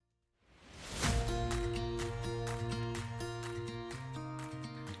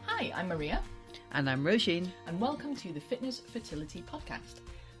Hi, I'm Maria. And I'm Roisin. And welcome to the Fitness Fertility Podcast.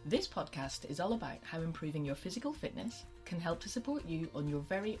 This podcast is all about how improving your physical fitness can help to support you on your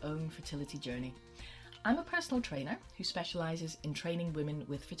very own fertility journey. I'm a personal trainer who specialises in training women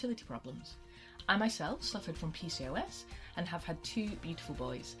with fertility problems. I myself suffered from PCOS and have had 2 beautiful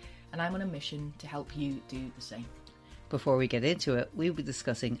boys, and I'm on a mission to help you do the same. Before we get into it, we'll be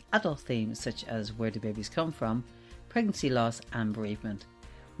discussing adult themes such as where do babies come from, pregnancy loss and bereavement.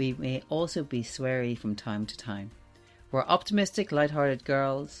 We may also be sweary from time to time. We're optimistic, light-hearted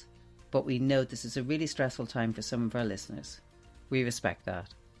girls, but we know this is a really stressful time for some of our listeners. We respect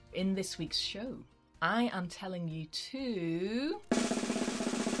that. In this week's show, I am telling you to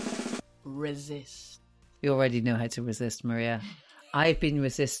resist. You already know how to resist, Maria. I've been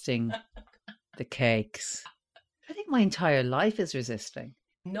resisting the cakes. I think my entire life is resisting.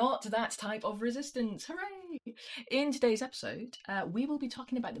 Not that type of resistance. Hooray! In today's episode, we will be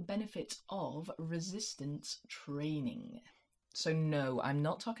talking about the benefits of resistance training. So no, I'm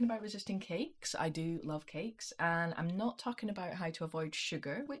not talking about resisting cakes. I do love cakes. And I'm not talking about how to avoid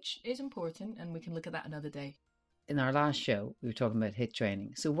sugar, which is important, and we can look at that another day. In our last show, we were talking about HIIT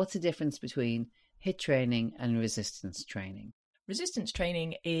training. So what's the difference between HIIT training and resistance training? Resistance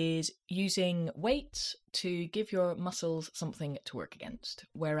training is using weights to give your muscles something to work against,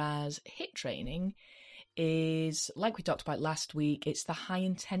 whereas HIIT training is, like we talked about last week, it's the high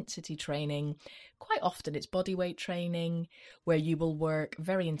intensity training. Quite often it's body weight training where you will work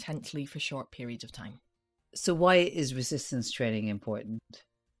very intensely for short periods of time. So why is resistance training important?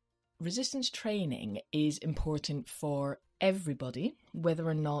 Resistance training is important for everybody, whether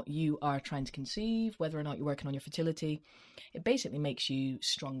or not you are trying to conceive, whether or not you're working on your fertility. It basically makes you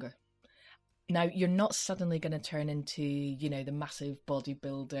stronger. Now, you're not suddenly going to turn into, the massive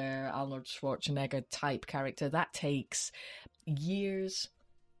bodybuilder, Arnold Schwarzenegger type character. That takes years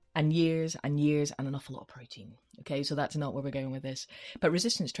and years and years and an awful lot of protein. Okay, so that's not where we're going with this. But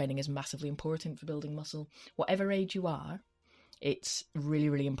resistance training is massively important for building muscle. Whatever age you are, it's really,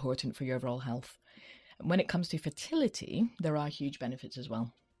 really important for your overall health. When it comes to fertility, there are huge benefits as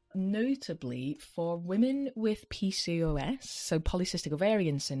well. Notably for women with PCOS, so polycystic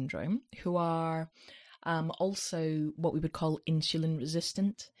ovarian syndrome, who are also what we would call insulin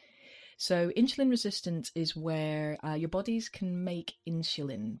resistant. So insulin resistant is where your bodies can make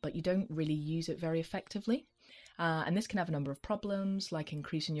insulin, but you don't really use it very effectively. And this can have a number of problems, like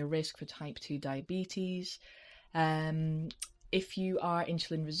increasing your risk for type 2 diabetes. If you are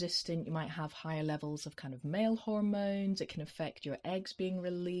insulin resistant, you might have higher levels of kind of male hormones. It can affect your eggs being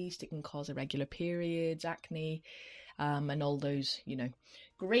released. It can cause irregular periods, acne, and all those,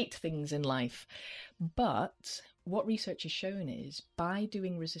 great things in life. But what research has shown is by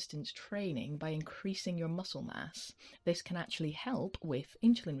doing resistance training, by increasing your muscle mass, this can actually help with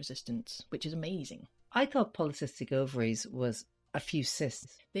insulin resistance, which is amazing. I thought polycystic ovaries was a few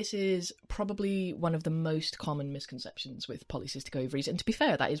cysts. This is probably one of the most common misconceptions with polycystic ovaries. And to be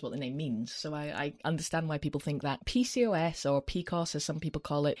fair, that is what the name means. So I understand why people think that. PCOS, or PCOS as some people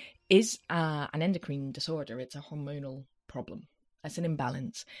call it, is an endocrine disorder. It's a hormonal problem. It's an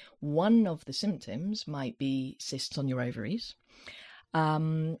imbalance. One of the symptoms might be cysts on your ovaries.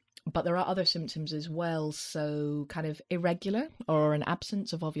 But there are other symptoms as well. So kind of irregular or an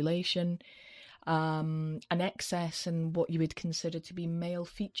absence of ovulation, an excess in what you would consider to be male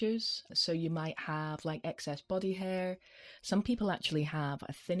features. So you might have like excess body hair. Some people actually have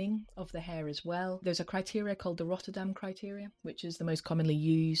a thinning of the hair as well. There's a criteria called the Rotterdam criteria, which is the most commonly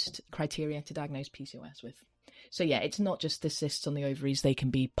used criteria to diagnose PCOS with. So yeah, it's not just the cysts on the ovaries, they can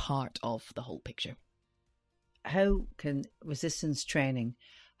be part of the whole picture. How can resistance training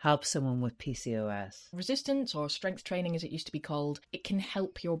help someone with PCOS? Resistance, or strength training as it used to be called, it can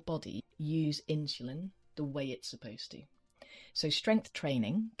help your body use insulin the way it's supposed to. So strength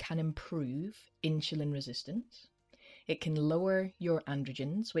training can improve insulin resistance. It can lower your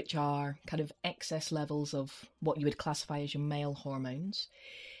androgens, which are kind of excess levels of what you would classify as your male hormones.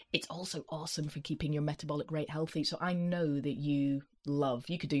 It's also awesome for keeping your metabolic rate healthy. So I know that you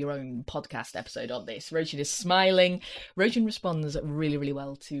could do your own podcast episode on this. Roisin is smiling. Roisin responds really, really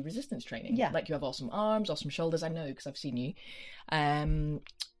well to resistance training. Yeah. Like you have awesome arms, awesome shoulders. I know because I've seen you.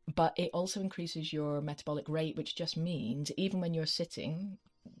 But it also increases your metabolic rate, which just means even when you're sitting,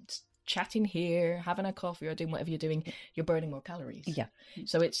 chatting here, having a coffee or doing whatever you're doing, you're burning more calories. Yeah.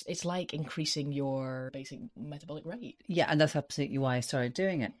 So it's like increasing your basic metabolic rate. Yeah, and that's absolutely why I started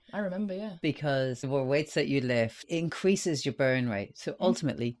doing it. I remember, yeah. Because the more weights that you lift, it increases your burn rate. So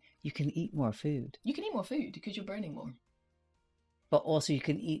ultimately, you can eat more food. You can eat more food because you're burning more. But also you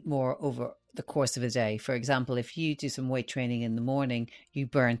can eat more over the course of a day. For example, if you do some weight training in the morning, you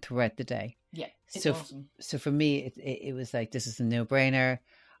burn throughout the day. Yeah, it's So, awesome. so for me, it was like, this is a no-brainer.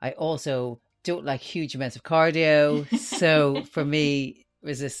 I also don't like huge amounts of cardio. So for me,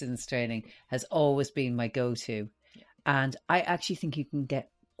 resistance training has always been my go-to. Yeah. And I actually think you can get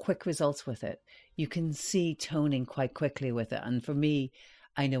quick results with it. You can see toning quite quickly with it. And for me,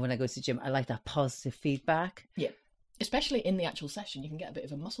 I know when I go to the gym, I like that positive feedback. Yeah, especially in the actual session, you can get a bit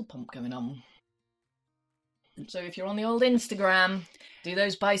of a muscle pump going on. So if you're on the old Instagram, do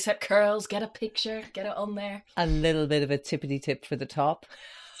those bicep curls, get a picture, get it on there. A little bit of a tippity tip for the top.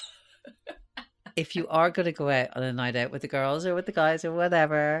 If you are going to go out on a night out with the girls or with the guys or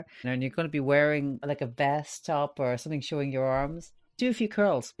whatever, and you're going to be wearing like a vest top or something showing your arms, do a few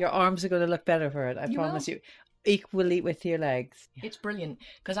curls. Your arms are going to look better for it. I promise you. Equally with your legs. It's brilliant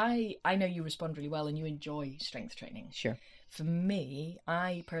because I know you respond really well and you enjoy strength training. Sure. For me,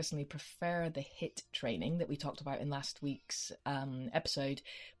 I personally prefer the HIIT training that we talked about in last week's episode,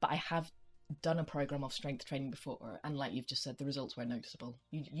 but I have done a program of strength training before, and like you've just said, the results were noticeable.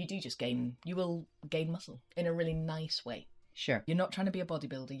 You do just you will gain muscle in a really nice way. Sure. You're not trying to be a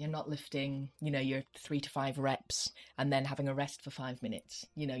bodybuilder. You're not lifting, your 3 to 5 reps and then having a rest for 5 minutes.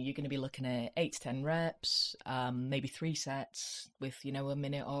 You're going to be looking at 8 to 10 reps, maybe 3 sets with, a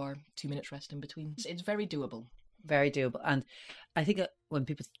minute or 2 minutes rest in between. It's very doable. Very doable. And I think when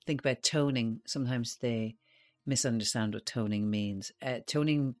people think about toning, sometimes they misunderstand what toning means.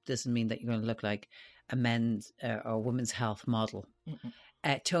 Toning doesn't mean that you're going to look like a men's or women's health model.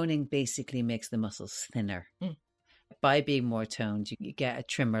 Toning basically makes the muscles thinner. By being more toned, you get a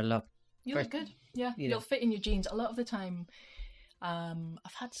trimmer look. You look good. Yeah, you'll fit in your jeans. A lot of the time,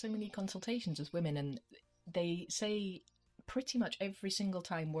 I've had so many consultations with women and they say pretty much every single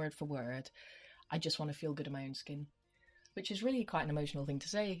time, word for word, I just want to feel good in my own skin, which is really quite an emotional thing to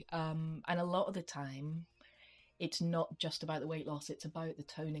say. And a lot of the time, it's not just about the weight loss, it's about the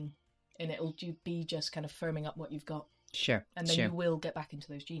toning. And it'll be just kind of firming up what you've got. Sure. And then you will get back into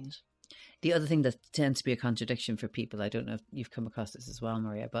those jeans. The other thing that tends to be a contradiction for people, I don't know if you've come across this as well,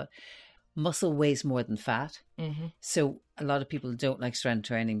 Maria, but muscle weighs more than fat. So a lot of people don't like strength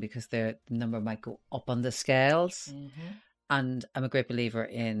training because the number might go up on the scales. And I'm a great believer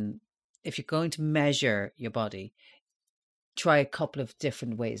in, if you're going to measure your body, try a couple of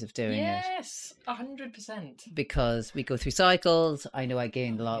different ways of doing it. Yes, 100%. Because we go through cycles. I know I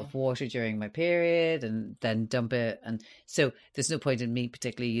gained a lot of water during my period and then dump it. And so there's no point in me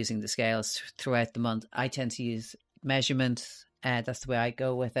particularly using the scales throughout the month. I tend to use measurements. That's the way I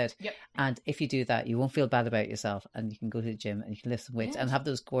go with it. Yep. And if you do that, you won't feel bad about yourself and you can go to the gym and you can lift some weights and have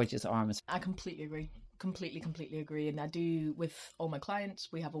those gorgeous arms. I completely agree. Completely agree. And I do with all my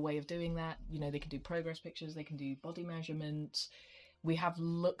clients, we have a way of doing that. They can do progress pictures, they can do body measurements. We have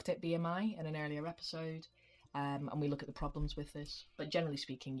looked at BMI in an earlier episode, and we look at the problems with this. But generally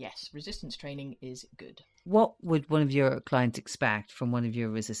speaking, yes, resistance training is good. What would one of your clients expect from one of your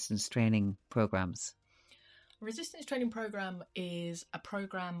resistance training programs? A resistance training program is a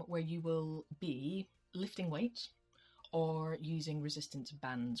program where you will be lifting weights or using resistance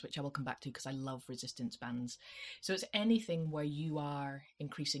bands, which I will come back to because I love resistance bands. So it's anything where you are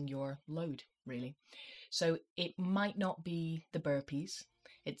increasing your load, really. So it might not be the burpees.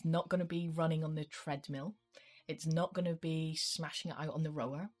 It's not going to be running on the treadmill. It's not going to be smashing it out on the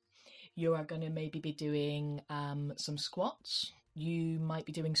rower. You are going to maybe be doing some squats. You might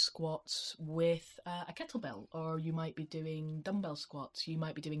be doing squats with a kettlebell, or you might be doing dumbbell squats. You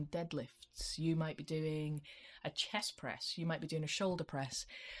might be doing deadlifts. You might be doing a chest press. You might be doing a shoulder press.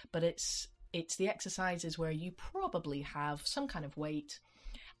 But it's the exercises where you probably have some kind of weight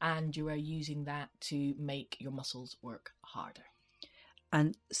and you are using that to make your muscles work harder.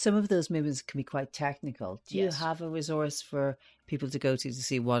 And some of those movements can be quite technical. Do you have a resource for people to go to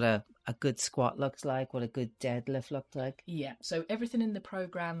see what a good squat looks like, what a good deadlift looks like? Yeah, so everything in the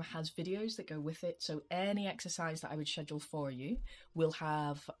program has videos that go with it. So any exercise that I would schedule for you will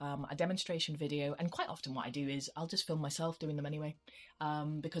have a demonstration video. And quite often what I do is I'll just film myself doing them anyway,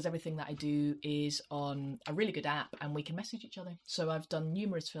 because everything that I do is on a really good app and we can message each other. So I've done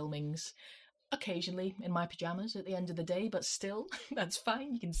numerous filmings, occasionally in my pajamas at the end of the day, but still, that's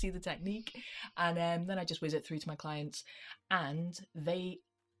fine. You can see the technique. And then I just whiz it through to my clients and they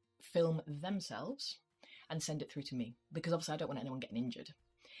film themselves and send it through to me, because obviously I don't want anyone getting injured.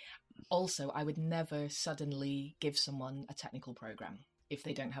 Also, I would never suddenly give someone a technical program if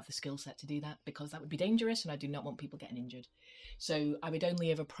they don't have the skill set to do that, because that would be dangerous and I do not want people getting injured. So I would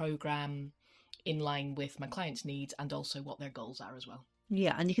only ever program in line with my clients' needs and also what their goals are as well.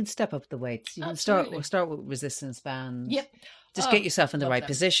 Yeah, and you can step up the weights. You can start with resistance bands. Yep. Just get yourself in the right them.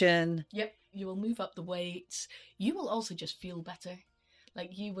 position. Yep. You will move up the weights. You will also just feel better.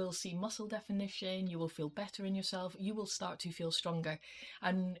 Like, you will see muscle definition, you will feel better in yourself, you will start to feel stronger.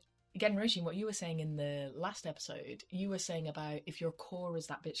 And again, Roisin, what you were saying in the last episode, you were saying about if your core is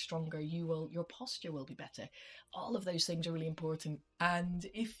that bit stronger, your posture will be better. All of those things are really important. And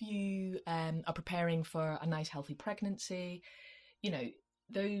if you are preparing for a nice healthy pregnancy, you know,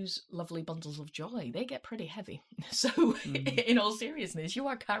 those lovely bundles of joy, they get pretty heavy. So in all seriousness, you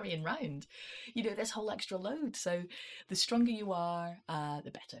are carrying round, you know, this whole extra load. So the stronger you are,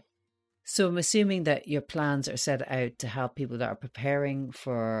 the better. So I'm assuming that your plans are set out to help people that are preparing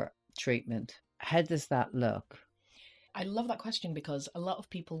for treatment. How does that look? I love that question, because a lot of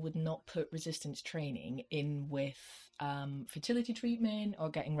people would not put resistance training in with fertility treatment or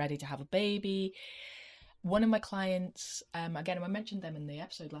getting ready to have a baby. One of my clients, again, I mentioned them in the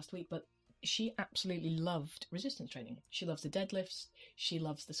episode last week, but she absolutely loved resistance training. She loves the deadlifts. She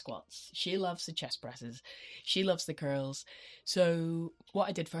loves the squats. She loves the chest presses. She loves the curls. So what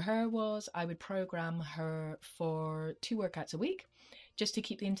I did for her was I would program her for 2 workouts a week, just to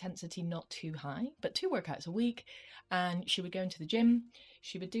keep the intensity not too high, but 2 workouts a week. And she would go into the gym.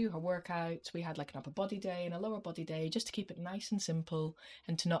 She would do her workouts. We had like an upper body day and a lower body day, just to keep it nice and simple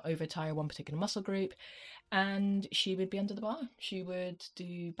and to not overtire one particular muscle group. And she would be under the bar. She would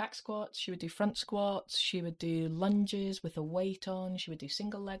do back squats. She would do front squats. She would do lunges with a weight on. She would do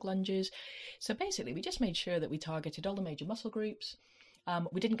single leg lunges. So basically, we just made sure that we targeted all the major muscle groups.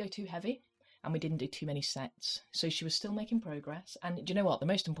 We didn't go too heavy, and we didn't do too many sets. So she was still making progress. And do you know what? The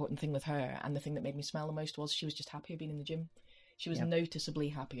most important thing with her, and the thing that made me smile the most, was she was just happier being in the gym. She was noticeably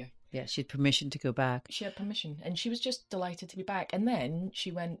happier. Yeah, she had permission to go back. She had permission, and she was just delighted to be back. And then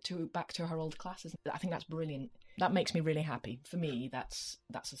she went back to her old classes. I think that's brilliant. That makes me really happy. For me, that's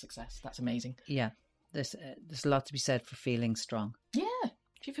a success. That's amazing. Yeah, there's a lot to be said for feeling strong. Yeah,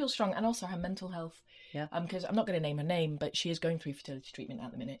 she feels strong, and also her mental health. Yeah. Because I'm not going to name her name, but she is going through fertility treatment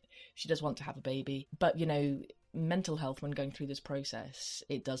at the minute. She does want to have a baby, but you know, mental health when going through this process,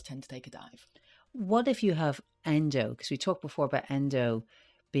 it does tend to take a dive. What if you have endo? Because we talked before about endo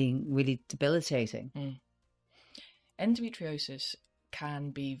being really debilitating. Endometriosis can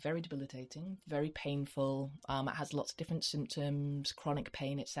be very debilitating, very painful. It has lots of different symptoms, chronic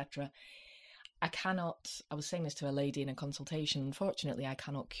pain, etc. I was saying this to a lady in a consultation, unfortunately, I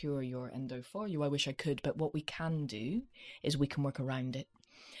cannot cure your endo for you. I wish I could, but what we can do is we can work around it.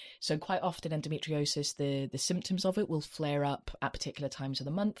 So quite often endometriosis, the symptoms of it will flare up at particular times of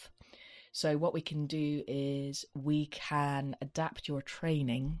the month. So what we can do is we can adapt your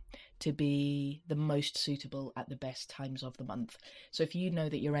training to be the most suitable at the best times of the month. So if you know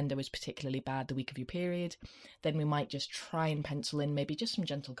that your endo is particularly bad the week of your period, then we might just try and pencil in maybe just some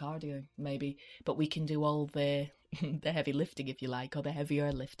gentle cardio, maybe. But we can do all the heavy lifting, if you like, or the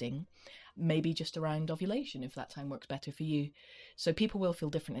heavier lifting, maybe just around ovulation, if that time works better for you. So people will feel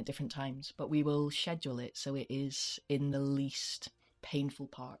different at different times, but we will schedule it so it is in the least painful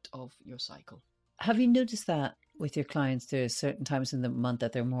part of your cycle. Have you noticed that with your clients, there are certain times in the month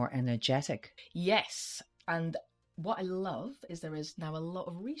that they're more energetic? Yes, and what I love is there is now a lot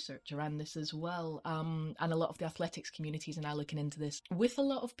of research around this as well, and a lot of the athletics communities are now looking into this. With a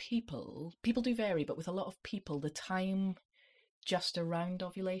lot of people do vary, but with a lot of people, the time just around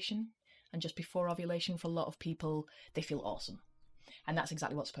ovulation and just before ovulation, for a lot of people, they feel awesome. And that's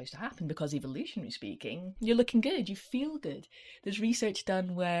exactly what's supposed to happen, because evolutionary speaking, you're looking good, you feel good. There's research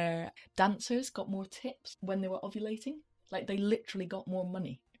done where dancers got more tips when they were ovulating. Like, they literally got more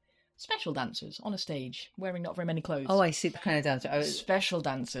money. Special dancers on a stage, wearing not very many clothes. Oh, I see the kind of dancer. Special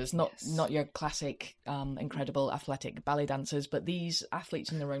dancers, not your classic, incredible athletic ballet dancers, but these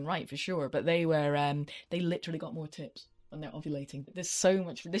athletes in their own right, for sure. But they literally got more tips when they're ovulating. There's so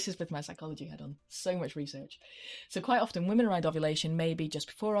much, this is with my psychology head on, so much research. So quite often women around ovulation, maybe just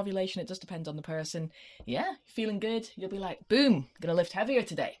before ovulation, it does depend on the person. Yeah, feeling good, you'll be like, boom, gonna lift heavier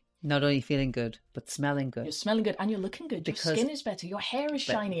today. Not only feeling good, but smelling good. You're smelling good and you're looking good. Your skin is better, your hair is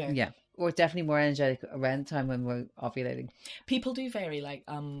shinier. Yeah, we're definitely more energetic around the time when we're ovulating. People do vary. Like,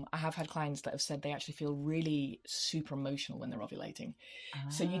 I have had clients that have said they actually feel really super emotional when they're ovulating.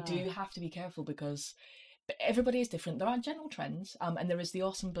 So you do have to be careful, because everybody is different. There are general trends, and there is the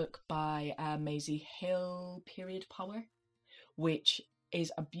awesome book by Maisie Hill, Period Power, which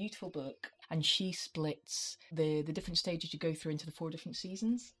is a beautiful book, and she splits the different stages you go through into the 4 different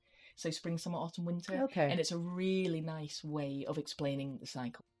seasons. So spring, summer, autumn, winter. Okay. And it's a really nice way of explaining the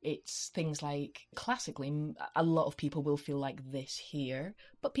cycle. It's things like, classically, a lot of people will feel like this here,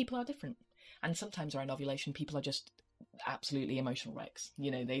 but people are different. And sometimes around ovulation, people are just absolutely emotional wrecks.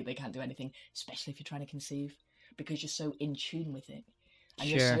 You know, they can't do anything, especially if you're trying to conceive, because you're so in tune with it. And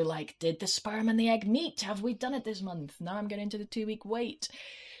you're so like, did the sperm and the egg meet? Have we done it this month? Now I'm going into the 2-week wait.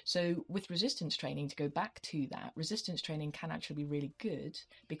 So with resistance training, to go back to that, resistance training can actually be really good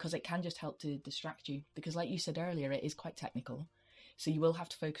because it can just help to distract you. Because like you said earlier, it is quite technical. So you will have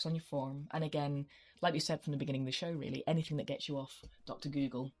to focus on your form. And again, like we said from the beginning of the show, really, anything that gets you off Dr.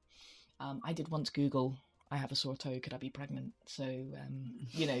 Google. I did once Google, I have a sore toe, could I be pregnant? So,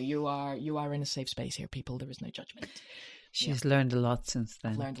 you are in a safe space here, people. There is no judgment. She's learned a lot since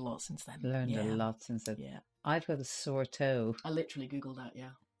then. I've learned a lot since then. A lot since then. Yeah. I've got a sore toe. I literally Googled that, yeah.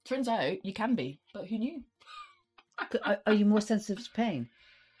 Turns out you can be, but who knew? Are you more sensitive to pain?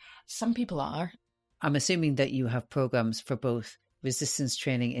 Some people are. I'm assuming that you have programs for both resistance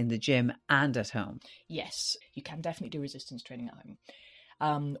training in the gym and at home. Yes, you can definitely do resistance training at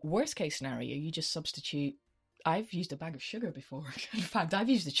home. Worst case scenario, you just substitute. I've used a bag of sugar before. In fact, I've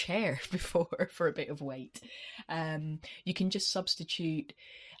used a chair before for a bit of weight. You can just substitute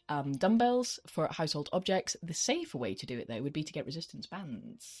dumbbells for household objects. The safer way to do it, though, would be to get resistance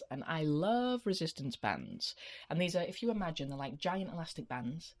bands. And I love resistance bands. And these are, if you imagine, they're like giant elastic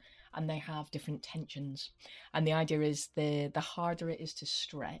bands, and they have different tensions. And the idea is the harder it is to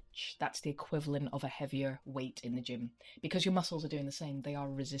stretch, that's the equivalent of a heavier weight in the gym. Because your muscles are doing the same, they are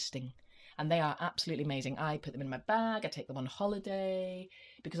resisting. And they are absolutely amazing. I put them in my bag, I take them on holiday,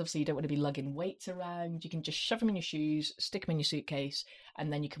 because obviously you don't want to be lugging weights around. You can just shove them in your shoes, stick them in your suitcase,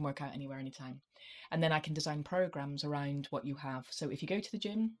 and then you can work out anywhere, anytime. And then I can design programs around what you have. So if you go to the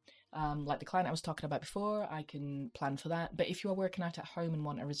gym, like the client I was talking about before, I can plan for that. But if you are working out at home and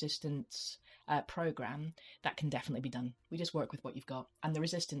want a resistance program, that can definitely be done. We just work with what you've got. And the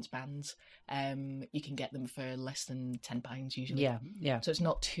resistance bands, you can get them for less than £10 usually. Yeah. So it's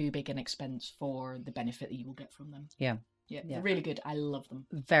not too big an expense for the benefit that you will get from them. Yeah. They're really good. I love them.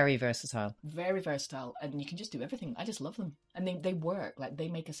 Very versatile. Very versatile. And you can just do everything. I just love them. And they work. Like, they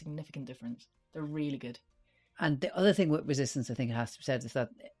make a significant difference. They're really good. And the other thing with resistance, I think it has to be said, is that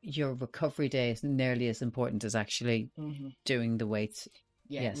your recovery day is nearly as important as actually doing the weights.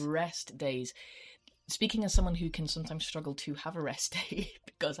 Yes. Rest days. Speaking as someone who can sometimes struggle to have a rest day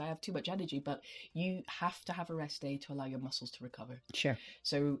because I have too much energy, but you have to have a rest day to allow your muscles to recover. Sure.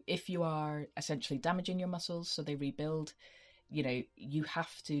 So if you are essentially damaging your muscles so they rebuild, you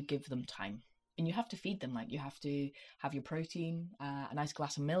have to give them time. And you have to feed them. Like, you have to have your protein, a nice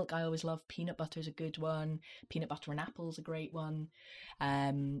glass of milk. I always love peanut butter is a good one. Peanut butter and apples a great one.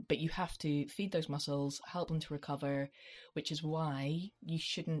 But you have to feed those muscles, help them to recover, which is why you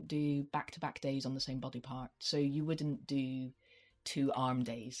shouldn't do back-to-back days on the same body part. So you wouldn't do 2 arm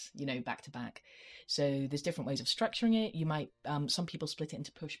days, back to back. So there's different ways of structuring it. You might, some people split it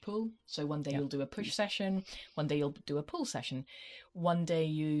into push-pull. So one day you'll do a push session, one day you'll do a pull session. One day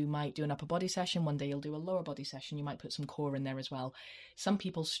you might do an upper body session, one day you'll do a lower body session. You might put some core in there as well. Some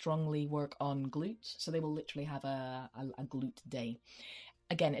people strongly work on glutes, so they will literally have a glute day.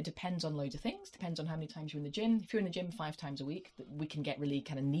 Again, it depends on loads of things, depends on how many times you're in the gym. If you're in the gym 5 times a week, we can get really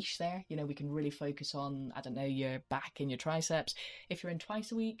kind of niche there. We can really focus on, your back and your triceps. If you're in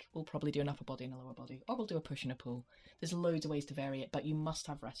twice a week, we'll probably do an upper body and a lower body, or we'll do a push and a pull. There's loads of ways to vary it, but you must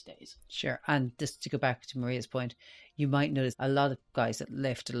have rest days. Sure. And just to go back to Maria's point, you might notice a lot of guys that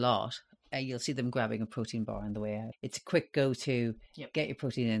lift a lot, you'll see them grabbing a protein bar on the way out. It's a quick go-to, get your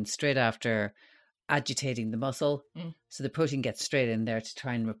protein in straight after agitating the muscle, so the protein gets straight in there to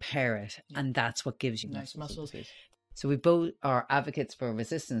try and repair it, and that's what gives you nice muscles. So we both are advocates for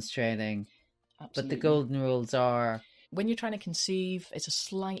resistance training. Absolutely. But the golden rules are, when you're trying to conceive, it's a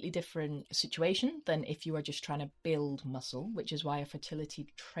slightly different situation than if you are just trying to build muscle, which is why a fertility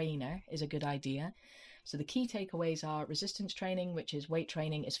trainer is a good idea. So the key takeaways are resistance training, which is weight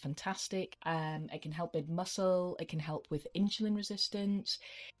training, is fantastic. It can help build muscle, it can help with insulin resistance,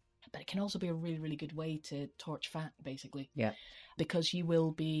 but it can also be a really, really good way to torch fat, basically. Yeah. Because you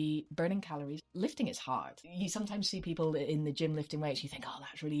will be burning calories. Lifting is hard. You sometimes see people in the gym lifting weights, you think, oh,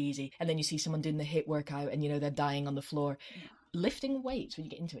 that's really easy. And then you see someone doing the HIIT workout and, they're dying on the floor. Yeah. Lifting weights, when you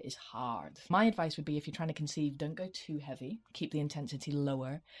get into it, is hard. My advice would be, if you're trying to conceive, don't go too heavy. Keep the intensity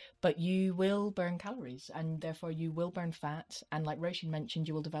lower. But you will burn calories, and therefore you will burn fat. And like Roshan mentioned,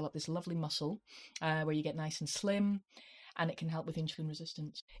 you will develop this lovely muscle where you get nice and slim. And it can help with insulin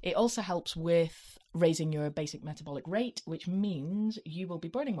resistance. It also helps with raising your basic metabolic rate, which means you will be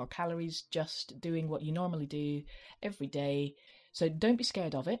burning more calories just doing what you normally do every day. So don't be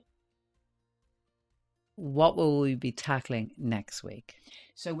scared of it. What will we be tackling next week?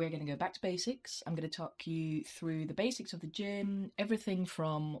 So we're going to go back to basics. I'm going to talk you through the basics of the gym, everything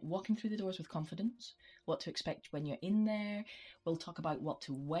from walking through the doors with confidence, what to expect when you're in there. We'll talk about what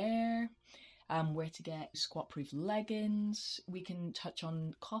to wear. where to get squat-proof leggings. We can touch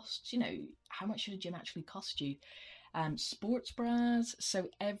on costs, how much should a gym actually cost you? Sports bras, so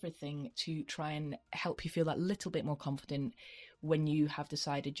everything to try and help you feel that little bit more confident when you have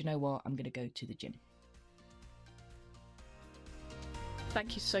decided, you know what, I'm going to go to the gym.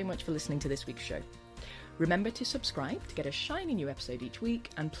 Thank you so much for listening to this week's show. Remember to subscribe to get a shiny new episode each week,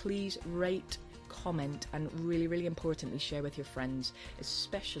 and please rate, comment, and really, really importantly, share with your friends,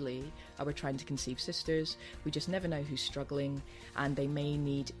 especially our trying to conceive sisters. We just never know who's struggling, and they may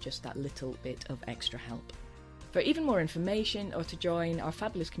need just that little bit of extra help. For even more information or to join our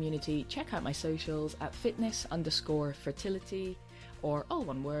fabulous community, check out my socials at fitness_fertility, or all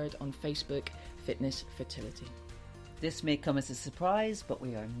one word on Facebook, Fitness Fertility. This may come as a surprise, but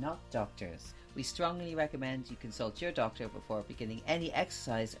we are not doctors. We strongly recommend you consult your doctor before beginning any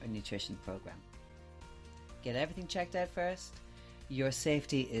exercise or nutrition program. Get everything checked out first. Your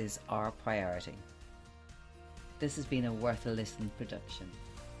safety is our priority. This has been a Worth a Listen production.